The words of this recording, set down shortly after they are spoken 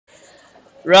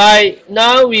Right,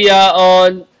 now we are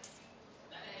on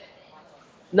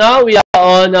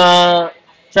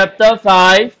chapter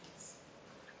 5,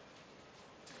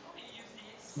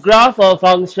 graph of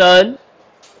function.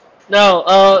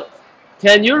 Now,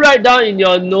 can you write down in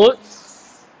your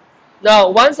notes? Now,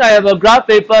 once I have a graph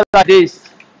paper like this,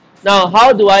 now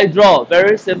how do I draw?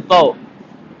 Very simple.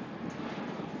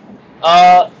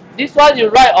 This one you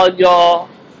write on your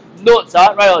notes,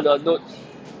 write on your notes.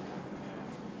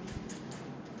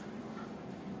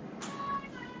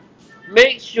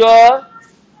 Make sure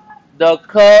the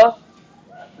curve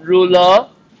ruler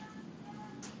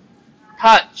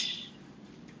touch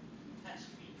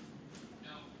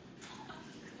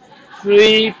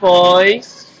 3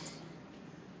 points,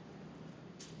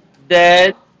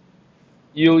 then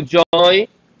you join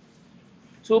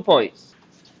 2 points.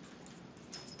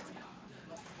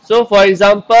 So for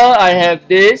example, I have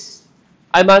this.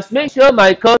 I must make sure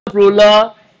my curve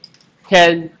ruler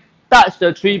can touch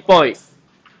the 3 points.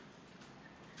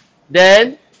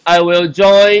 Then I will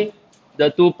join the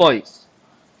 2 points.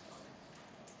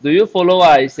 Do you follow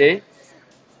what I say?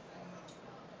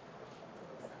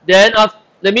 Then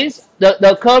that means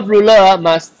the curve ruler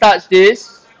must touch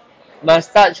this,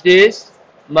 must touch this,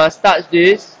 must touch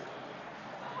this.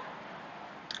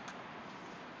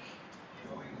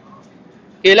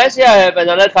 Okay, let's say I have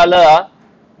another color.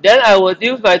 Then I will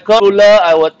use my curve ruler,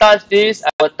 I will touch this, I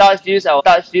will touch this, I will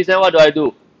touch this, and what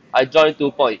do? I join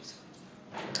 2 points.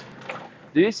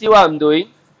 Do you see what I'm doing?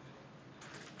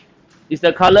 Is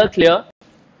the color clear?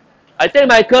 I take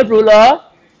my curve ruler,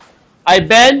 I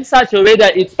bend such a way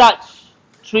that it touches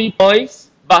 3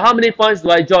 points, but how many points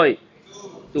do I join?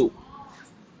 2.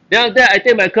 Then after that, I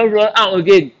take my curve ruler out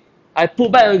again. I pull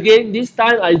back again. This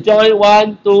time I join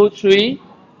 1, 2, 3.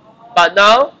 But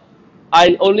now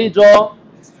I only draw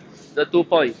the 2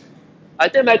 points. I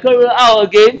take my curve ruler out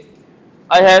again.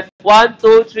 I have 1,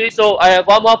 2, 3. So I have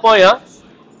one more point.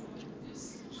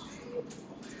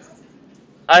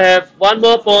 I have one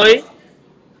more point.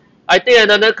 I take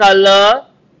another color.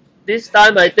 This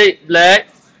time I take black.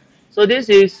 So this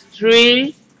is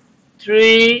 3,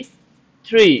 3,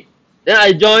 3. Then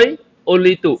I join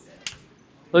only 2.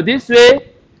 So this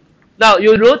way, now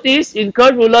you notice in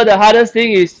curve ruler the hardest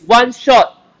thing is one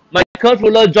shot. My curve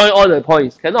ruler join all the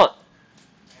points. Cannot.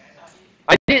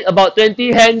 I need about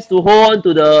 20 hands to hold on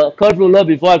to the curve ruler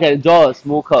before I can draw a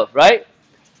smooth curve, right?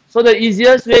 So the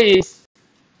easiest way is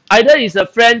either it's the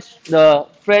French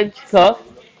curve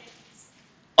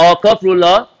or curve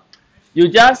ruler. You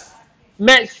just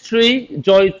match 3,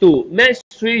 join 2, match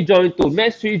 3, join 2,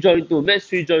 match 3, join 2, match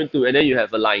 3, join 2, and then you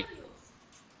have a line.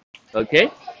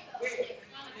 Okay?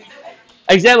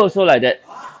 Exam also like that.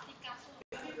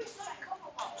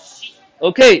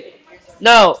 Okay,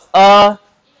 now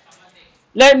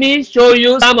let me show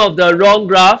you some of the wrong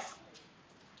graph.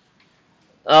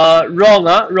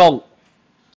 Wrong.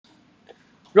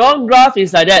 Wrong graph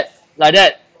is like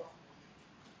that.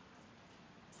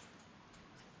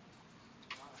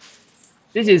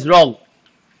 This is wrong.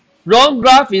 Wrong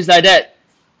graph is like that.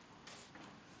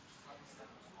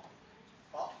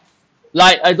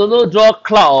 Like, I don't know, draw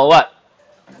cloud or what.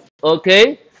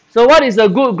 Okay, so what is a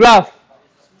good graph?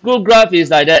 Good graph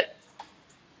is like that.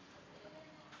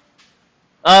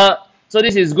 So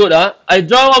this is good. I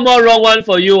draw one more wrong one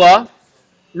for you.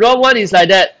 Wrong one is like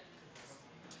that.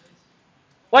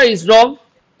 What is wrong?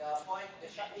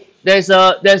 There's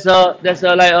a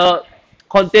like a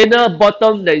container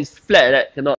bottom that is flat.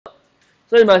 That cannot.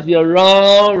 So it must be a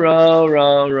round.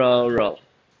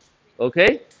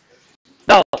 Okay.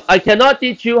 Now I cannot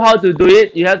teach you how to do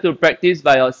it. You have to practice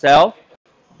by yourself.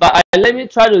 But let me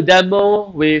try to demo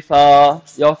with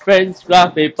your friend's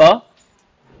graph paper.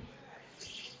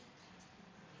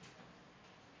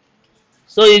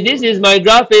 So if this is my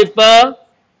graph paper,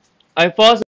 I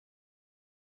force